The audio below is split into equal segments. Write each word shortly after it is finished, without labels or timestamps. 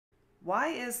Why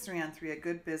is 3-on-3 a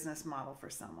good business model for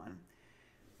someone?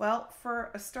 Well,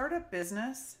 for a startup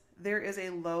business, there is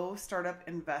a low startup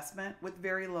investment with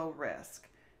very low risk.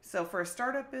 So, for a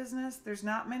startup business, there's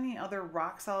not many other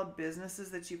rock solid businesses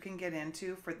that you can get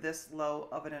into for this low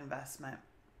of an investment.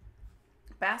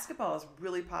 Basketball is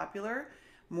really popular.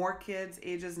 More kids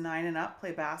ages 9 and up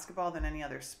play basketball than any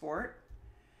other sport.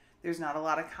 There's not a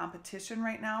lot of competition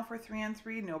right now for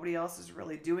 3-on-3. Nobody else is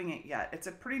really doing it yet. It's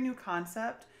a pretty new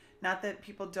concept. Not that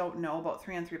people don't know about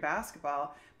 3-on-3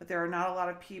 basketball, but there are not a lot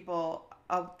of people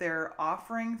out there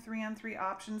offering 3-on-3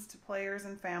 options to players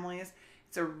and families.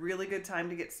 It's a really good time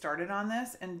to get started on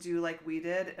this and do like we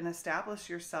did and establish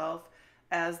yourself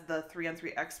as the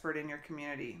 3-on-3 expert in your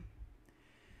community.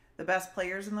 The best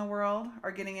players in the world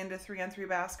are getting into 3-on-3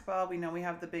 basketball. We know we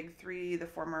have the big three, the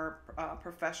former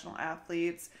professional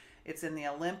athletes. It's in the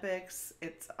Olympics.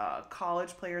 It's college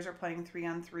players are playing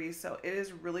 3-on-3. So it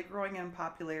is really growing in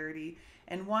popularity.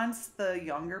 And once the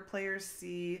younger players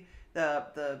see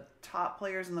the top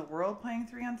players in the world playing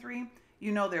 3-on-3,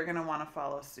 you know they're going to want to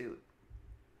follow suit.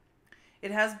 It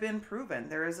has been proven.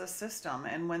 There is a system.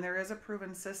 And when there is a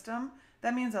proven system,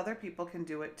 that means other people can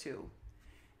do it too.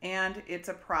 And it's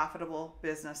a profitable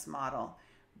business model.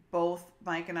 Both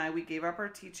Mike and I, we gave up our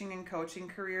teaching and coaching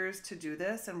careers to do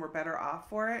this, and we're better off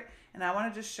for it. And I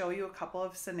want to just show you a couple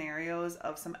of scenarios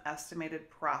of some estimated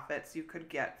profits you could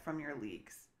get from your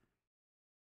leagues.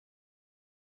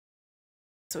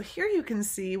 So here you can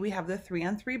see we have the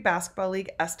 3-on-3 Basketball League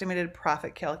estimated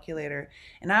profit calculator.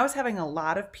 And I was having a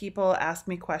lot of people ask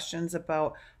me questions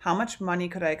about how much money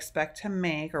could I expect to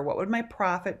make, or what would my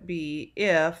profit be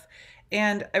if,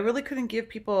 and I really couldn't give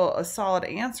people a solid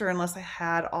answer unless I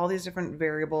had all these different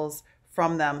variables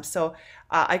from them. So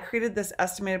I created this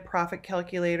estimated profit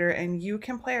calculator, and you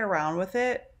can play around with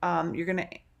it. You're going to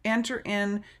enter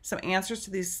in some answers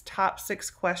to these top 6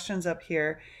 questions up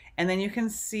here, and then you can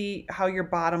see how your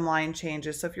bottom line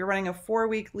changes. So if you're running a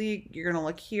 4-week league, you're going to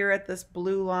look here at this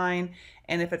blue line,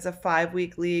 and if it's a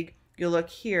 5-week league, you'll look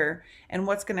here. And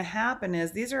what's going to happen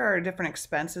is these are our different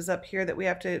expenses up here that we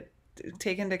have to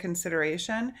take into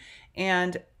consideration.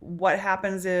 And what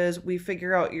happens is we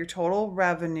figure out your total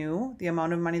revenue, the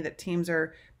amount of money that teams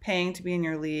are paying to be in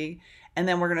your league, and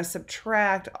then we're going to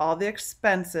subtract all the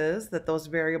expenses that those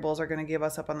variables are going to give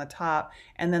us up on the top.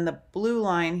 And then the blue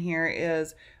line here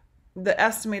is the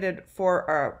estimated for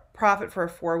a profit for a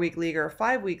 4-week league or a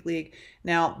 5-week league.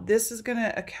 Now, this is going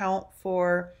to account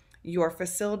for your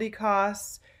facility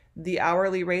costs, the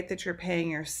hourly rate that you're paying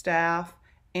your staff,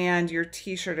 and your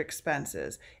t-shirt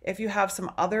expenses. If you have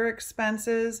some other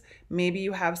expenses, maybe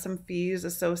you have some fees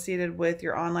associated with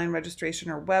your online registration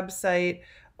or website,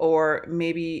 or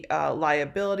maybe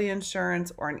liability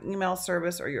insurance or an email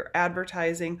service or your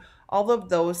advertising. All of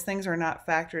those things are not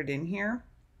factored in here.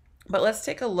 But let's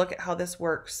take a look at how this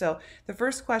works. So the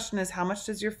first question is, how much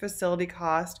does your facility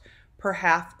cost per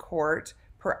half court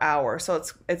per hour? So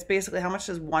it's basically how much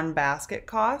does one basket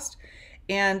cost?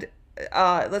 And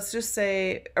let's just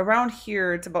say around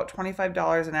here it's about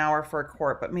 $25 an hour for a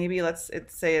court, but maybe let's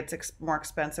say it's more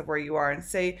expensive where you are, and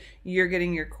say you're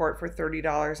getting your court for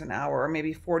 $30 an hour or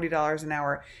maybe $40 an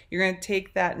hour. You're going to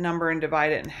take that number and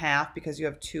divide it in half because you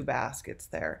have 2 baskets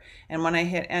there. And when I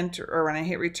hit enter, or when I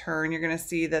hit return, you're going to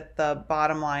see that the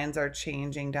bottom lines are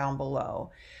changing down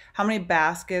below. How many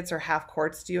baskets or half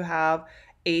courts do you have?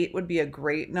 8 would be a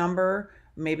great number.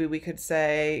 Maybe we could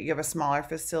say you have a smaller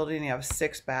facility and you have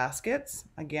 6 baskets.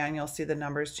 Again, you'll see the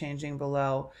numbers changing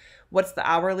below. What's the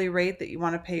hourly rate that you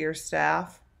want to pay your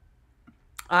staff?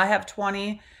 I have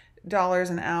 $20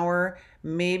 an hour.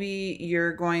 Maybe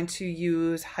you're going to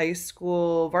use high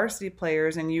school varsity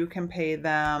players and you can pay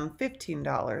them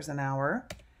 $15 an hour.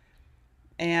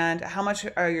 And how much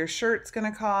are your shirts going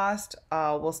to cost?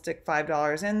 We'll stick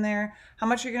 $5 in there. How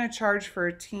much are you going to charge for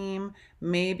a team?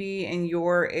 Maybe in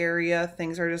your area,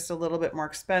 things are just a little bit more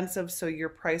expensive, so your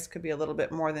price could be a little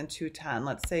bit more than $210.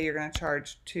 Let's say you're going to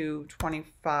charge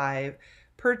 $225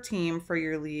 per team for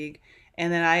your league.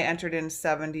 And then I entered in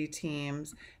 70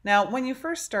 teams. Now, when you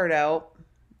first start out,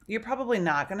 you're probably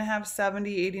not going to have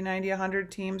 70, 80, 90,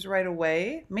 100 teams right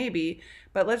away, maybe,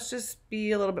 but let's just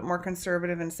be a little bit more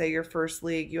conservative and say your first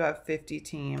league, you have 50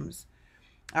 teams.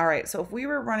 All right, so if we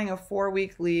were running a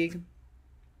 4-week league,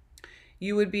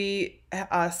 you would be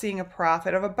seeing a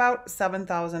profit of about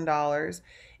 $7,000.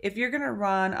 If you're going to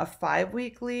run a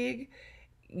 5-week league,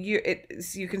 you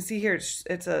can see here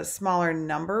it's a smaller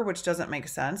number, which doesn't make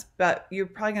sense, but you're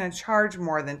probably going to charge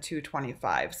more than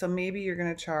 $225. So maybe you're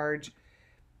going to charge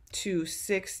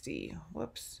 $260.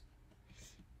 Whoops.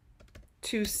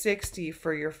 $260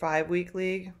 for your 5-week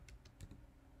league.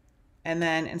 And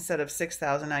then instead of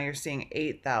 6,000, now you're seeing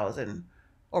 8,000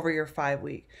 over your 5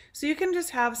 week. So you can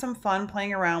just have some fun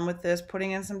playing around with this,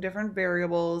 putting in some different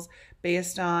variables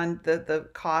based on the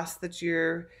costs that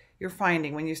you're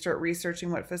finding when you start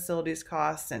researching what facilities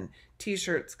costs and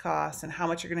t-shirts costs and how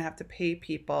much you're going to have to pay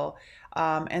people.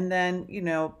 And then,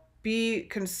 be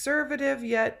conservative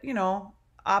yet,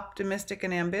 optimistic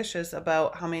and ambitious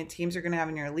about how many teams you're going to have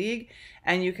in your league.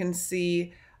 And you can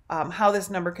see how this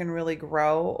number can really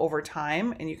grow over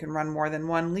time, and you can run more than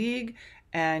one league,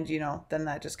 and then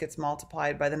that just gets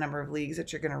multiplied by the number of leagues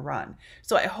that you're going to run.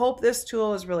 So I hope this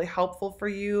tool is really helpful for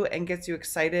you and gets you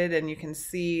excited, and you can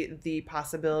see the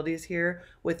possibilities here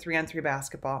with 3-on-3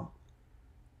 basketball.